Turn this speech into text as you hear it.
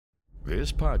This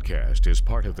podcast is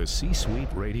part of the C-Suite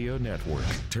Radio Network,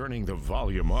 turning the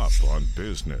volume up on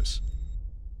business.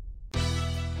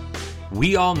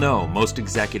 We all know most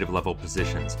executive level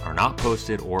positions are not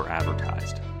posted or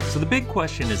advertised. So the big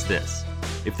question is this: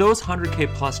 if those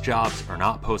 100K plus jobs are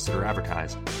not posted or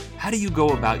advertised, how do you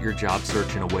go about your job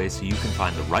search in a way so you can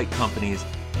find the right companies,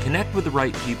 connect with the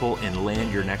right people, and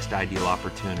land your next ideal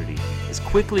opportunity as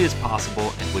quickly as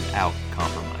possible and without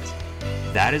compromise?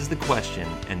 That is the question,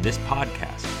 and this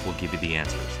podcast will give you the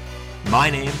answers. My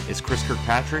name is Chris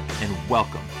Kirkpatrick, and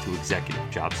welcome to Executive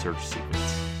Job Search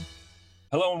Secrets.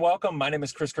 Hello and welcome. My name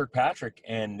is Chris Kirkpatrick,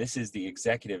 and this is the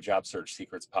Executive Job Search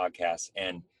Secrets podcast.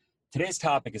 And today's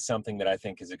topic is something that I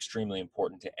think is extremely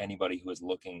important to anybody who is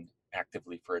looking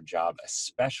actively for a job,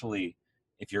 especially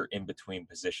if you're in between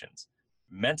positions.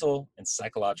 Mental and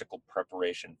psychological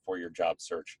preparation for your job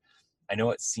search. I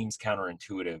know it seems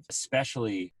counterintuitive,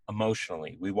 especially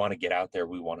emotionally. We want to get out there.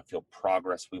 We want to feel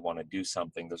progress. We want to do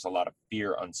something. There's a lot of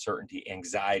fear, uncertainty,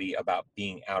 anxiety about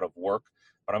being out of work.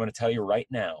 But I'm going to tell you right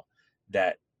now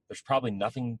that there's probably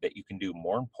nothing that you can do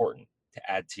more important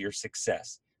to add to your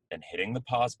success than hitting the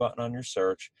pause button on your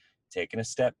search, taking a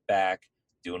step back,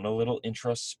 doing a little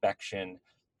introspection,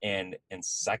 and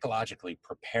psychologically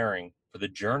preparing for the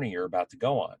journey you're about to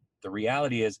go on. The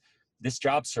reality is, this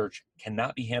job search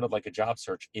cannot be handled like a job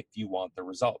search if you want the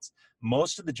results.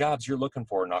 Most of the jobs you're looking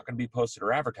for are not going to be posted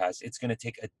or advertised. It's going to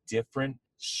take a different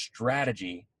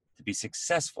strategy to be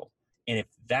successful. And if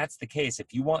that's the case,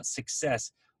 if you want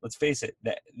success, let's face it,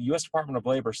 the U.S. Department of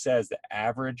Labor says the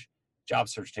average job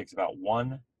search takes about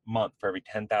 1 month for every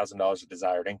 $10,000 of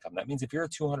desired income. That means if you're a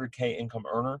 200K income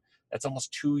earner, that's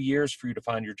almost 2 years for you to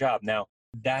find your job. Now,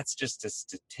 that's just a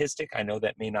statistic. I know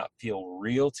that may not feel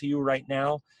real to you right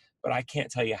now, but I can't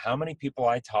tell you how many people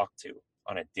I talk to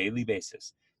on a daily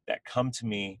basis that come to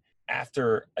me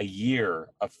after a year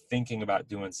of thinking about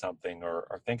doing something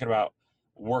or thinking about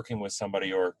working with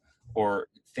somebody or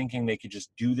thinking they could just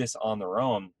do this on their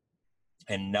own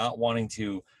and not wanting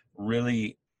to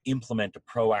really implement a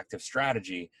proactive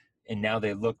strategy. And now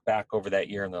they look back over that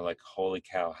year and they're like, holy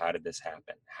cow, how did this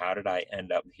happen? How did I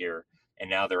end up here? And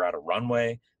now they're out of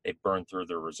runway, they've burned through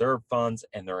their reserve funds,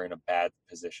 and they're in a bad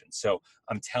position. So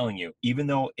I'm telling you, even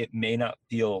though it may not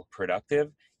feel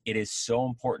productive, it is so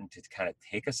important to kind of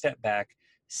take a step back,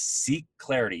 seek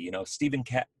clarity. You know, Stephen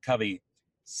Covey,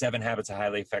 7 Habits of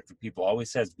Highly Effective People,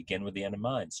 always says, begin with the end in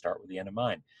mind, start with the end in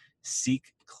mind. Seek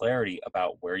clarity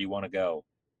about where you want to go.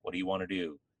 What do you want to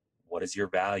do? What is your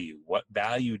value? What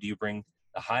value do you bring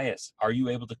the highest? Are you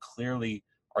able to clearly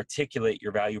articulate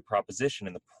your value proposition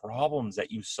and the problems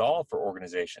that you solve for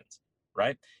organizations,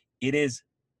 right? It is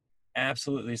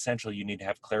absolutely essential. You need to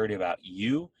have clarity about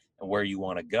you and where you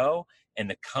want to go and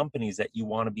the companies that you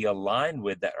want to be aligned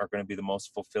with that are going to be the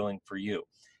most fulfilling for you.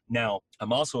 Now,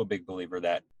 I'm also a big believer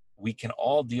that we can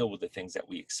all deal with the things that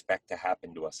we expect to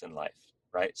happen to us in life,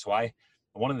 right? So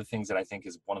one of the things that I think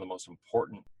is one of the most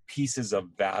important pieces of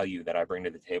value that I bring to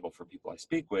the table for people I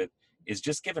speak with is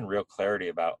just giving real clarity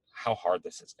about how hard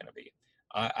this is going to be.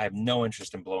 I have no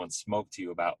interest in blowing smoke to you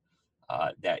about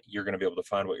that you're going to be able to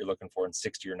find what you're looking for in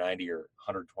 60 or 90 or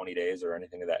 120 days or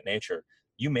anything of that nature.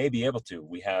 You may be able to.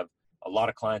 We have a lot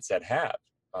of clients that have,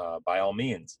 by all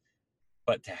means.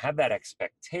 But to have that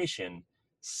expectation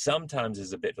sometimes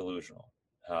is a bit delusional.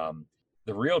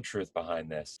 The real truth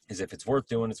behind this is if it's worth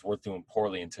doing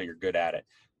poorly until you're good at it.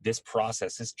 This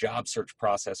process, this job search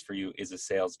process for you is a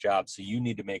sales job. So you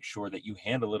need to make sure that you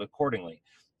handle it accordingly.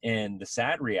 And the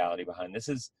sad reality behind this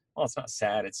is, well, it's not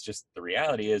sad. It's just the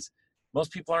reality is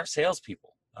most people aren't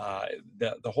salespeople.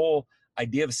 The whole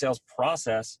idea of a sales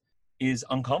process is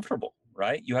uncomfortable,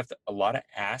 right? You have a lot of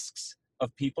asks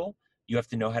of people. You have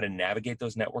to know how to navigate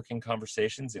those networking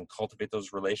conversations and cultivate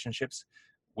those relationships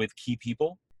with key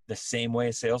people the same way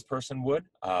a salesperson would.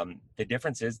 The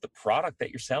difference is the product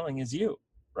that you're selling is you,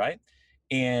 right?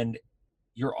 And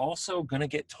you're also going to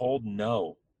get told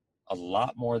no a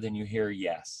lot more than you hear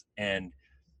yes. And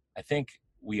I think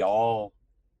we all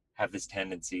have this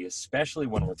tendency, especially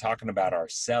when we're talking about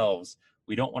ourselves,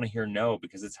 we don't want to hear no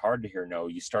because it's hard to hear no.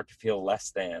 You start to feel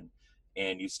less than,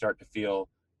 and you start to feel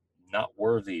not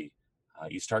worthy.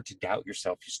 You start to doubt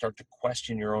yourself. You start to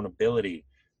question your own ability.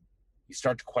 You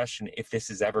start to question if this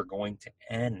is ever going to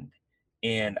end.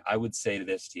 And I would say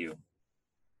this to you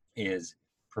is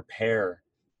prepare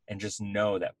and just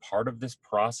know that part of this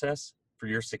process for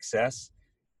your success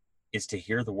is to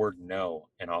hear the word no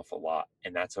an awful lot.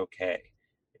 And that's okay.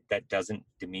 That doesn't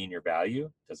demean your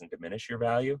value, doesn't diminish your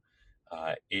value.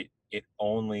 It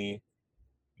only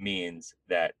means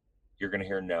that you're going to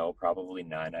hear no probably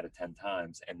 9 out of 10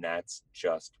 times. And that's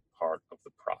just part of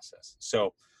the process.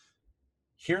 So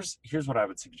Here's what I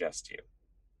would suggest to you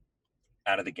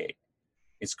out of the gate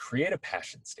is create a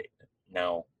passion statement.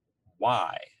 Now,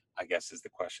 why, I guess, is the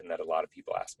question that a lot of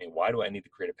people ask me. Why do I need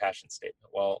to create a passion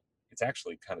statement? Well, it's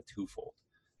actually kind of twofold.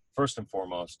 First and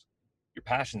foremost, your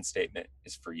passion statement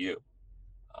is for you.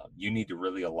 You need to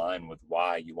really align with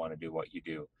why you want to do what you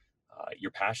do.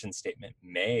 Your passion statement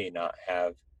may not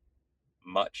have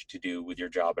much to do with your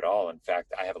job at all. In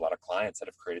fact, I have a lot of clients that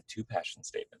have created two passion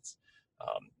statements.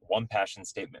 One passion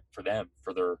statement for them,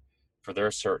 for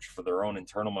their search, for their own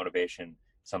internal motivation.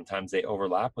 Sometimes they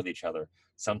overlap with each other.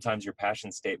 Sometimes your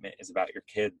passion statement is about your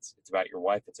kids. It's about your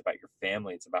wife. It's about your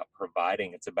family. It's about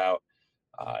providing. It's about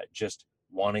just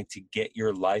wanting to get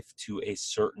your life to a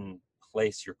certain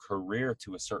place, your career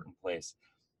to a certain place.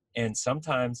 And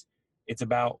sometimes it's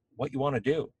about what you want to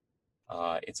do.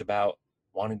 It's about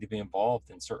wanting to be involved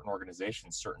in certain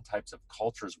organizations, certain types of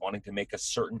cultures, wanting to make a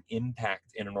certain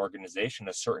impact in an organization,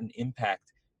 a certain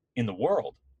impact in the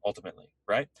world, ultimately,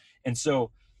 right? And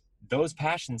so those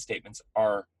passion statements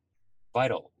are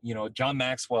vital. You know, John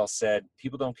Maxwell said,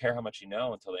 people don't care how much you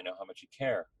know until they know how much you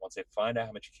care. Once they find out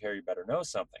how much you care, you better know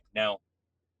something. Now,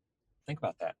 think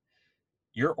about that.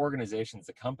 Your organizations,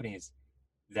 the companies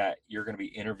that you're going to be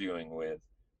interviewing with,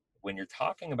 when you're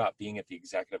talking about being at the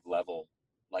executive level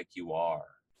like you are,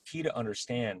 key to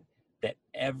understand that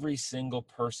every single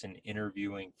person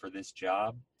interviewing for this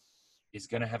job is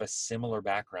going to have a similar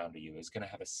background to you, is going to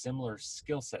have a similar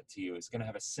skill set to you, is going to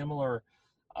have a similar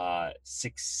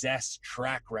success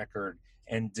track record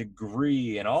and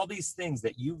degree and all these things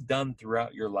that you've done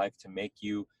throughout your life to make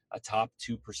you a top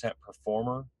 2%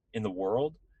 performer in the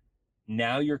world.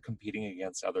 Now you're competing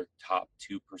against other top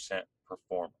 2%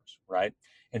 performers, right?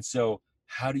 And so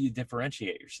how do you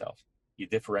differentiate yourself? You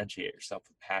differentiate yourself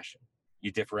with passion.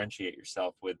 You differentiate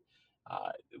yourself with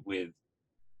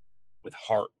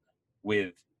heart,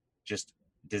 with just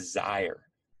desire.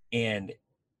 And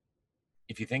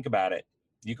if you think about it,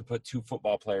 you could put two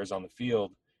football players on the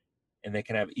field and they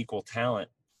can have equal talent.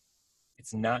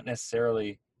 It's not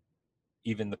necessarily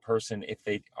even the person, if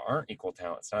they aren't equal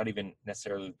talent, it's not even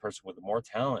necessarily the person with more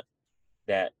talent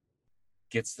that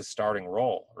gets the starting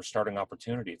role or starting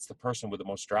opportunity. It's the person with the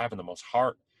most drive and the most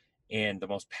heart and the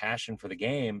most passion for the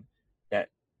game that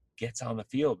gets on the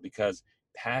field, because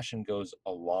passion goes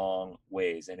a long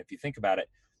ways. And if you think about it,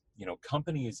 you know,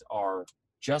 companies are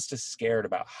just as scared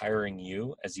about hiring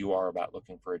you as you are about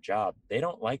looking for a job. They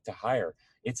don't like to hire.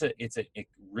 It's a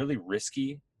really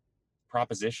risky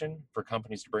proposition for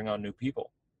companies to bring on new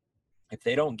people. If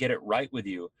they don't get it right with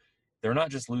you, they're not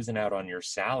just losing out on your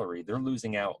salary, they're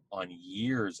losing out on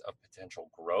years of potential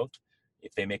growth.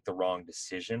 If they make the wrong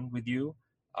decision with you,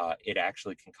 it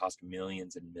actually can cost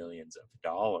millions and millions of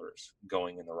dollars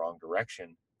going in the wrong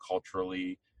direction,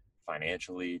 culturally,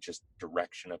 financially, just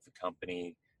direction of the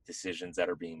company, decisions that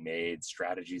are being made,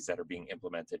 strategies that are being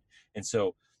implemented. And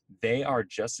so they are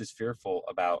just as fearful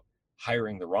about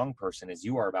hiring the wrong person as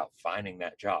you are about finding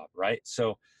that job, right?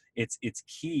 So it's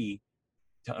key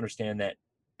to understand that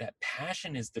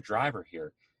passion is the driver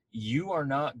here. You are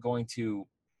not going to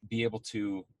be able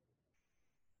to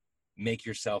make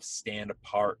yourself stand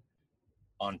apart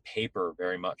on paper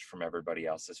very much from everybody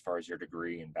else as far as your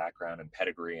degree and background and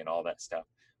pedigree and all that stuff.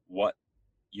 What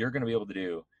you're going to be able to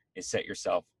do is set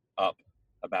yourself up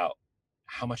about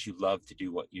how much you love to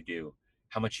do what you do,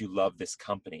 how much you love this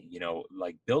company, you know,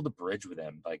 like build a bridge with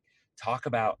them, like talk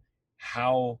about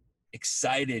how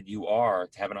excited you are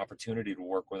to have an opportunity to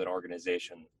work with an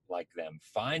organization like them.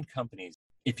 Find companies.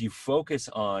 If you focus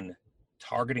on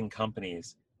targeting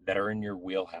companies that are in your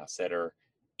wheelhouse, that are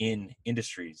in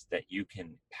industries that you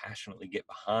can passionately get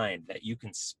behind, that you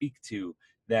can speak to,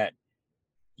 that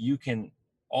you can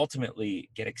ultimately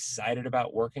get excited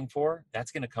about working for,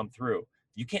 that's going to come through.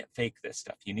 You can't fake this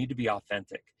stuff. You need to be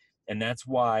authentic. And that's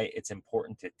why it's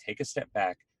important to take a step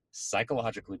back,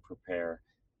 psychologically prepare,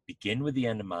 begin with the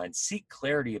end in mind, seek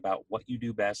clarity about what you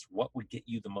do best, what would get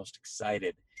you the most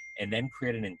excited, and then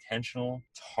create an intentional,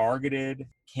 targeted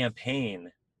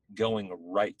campaign going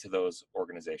right to those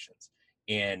organizations.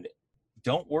 And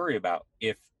don't worry about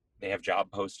if they have job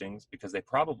postings, because they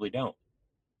probably don't.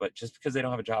 But just because they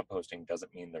don't have a job posting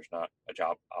doesn't mean there's not a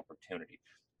job opportunity.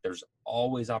 There's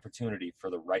always opportunity for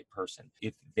the right person.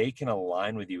 If they can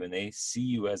align with you and they see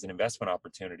you as an investment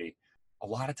opportunity, a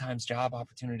lot of times job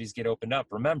opportunities get opened up.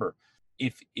 Remember,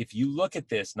 if you look at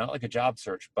this not like a job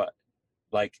search, but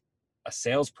like a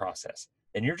sales process,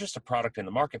 then you're just a product in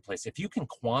the marketplace. If you can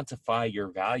quantify your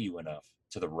value enough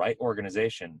to the right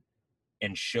organization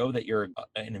and show that you're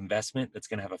an investment that's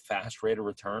going to have a fast rate of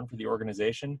return for the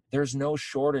organization, there's no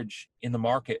shortage in the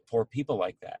market for people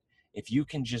like that. If you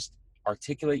can just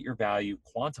articulate your value,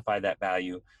 quantify that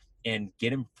value, and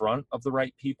get in front of the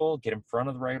right people, get in front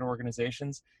of the right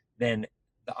organizations, then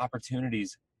the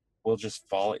opportunities will just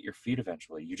fall at your feet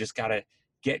eventually. You just got to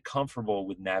get comfortable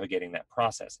with navigating that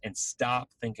process and stop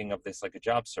thinking of this like a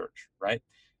job search, right?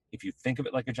 If you think of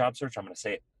it like a job search, I'm going to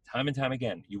say it time and time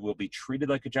again, you will be treated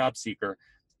like a job seeker,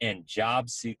 and job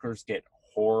seekers get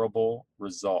horrible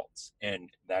results. And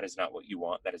that is not what you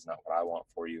want. That is not what I want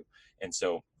for you. And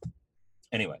so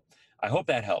anyway, I hope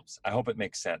that helps. I hope it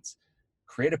makes sense.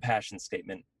 Create a passion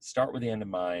statement, start with the end in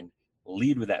mind,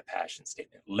 lead with that passion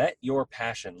statement. Let your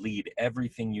passion lead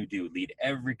everything you do, lead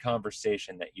every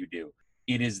conversation that you do.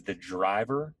 It is the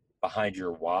driver behind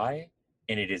your why,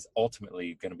 and it is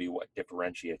ultimately going to be what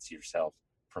differentiates yourself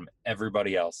from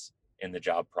everybody else in the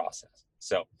job process.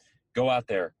 So go out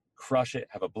there, crush it,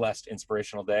 have a blessed,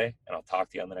 inspirational day, and I'll talk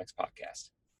to you on the next podcast.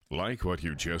 Like what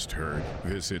you just heard?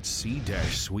 Visit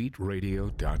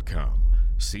c-suiteradio.com.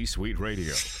 C-Suite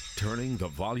Radio, turning the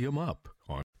volume up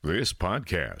on. This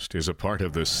podcast is a part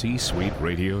of the C-Suite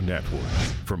Radio Network.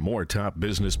 For more top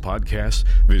business podcasts,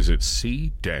 visit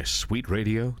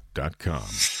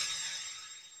c-suiteradio.com.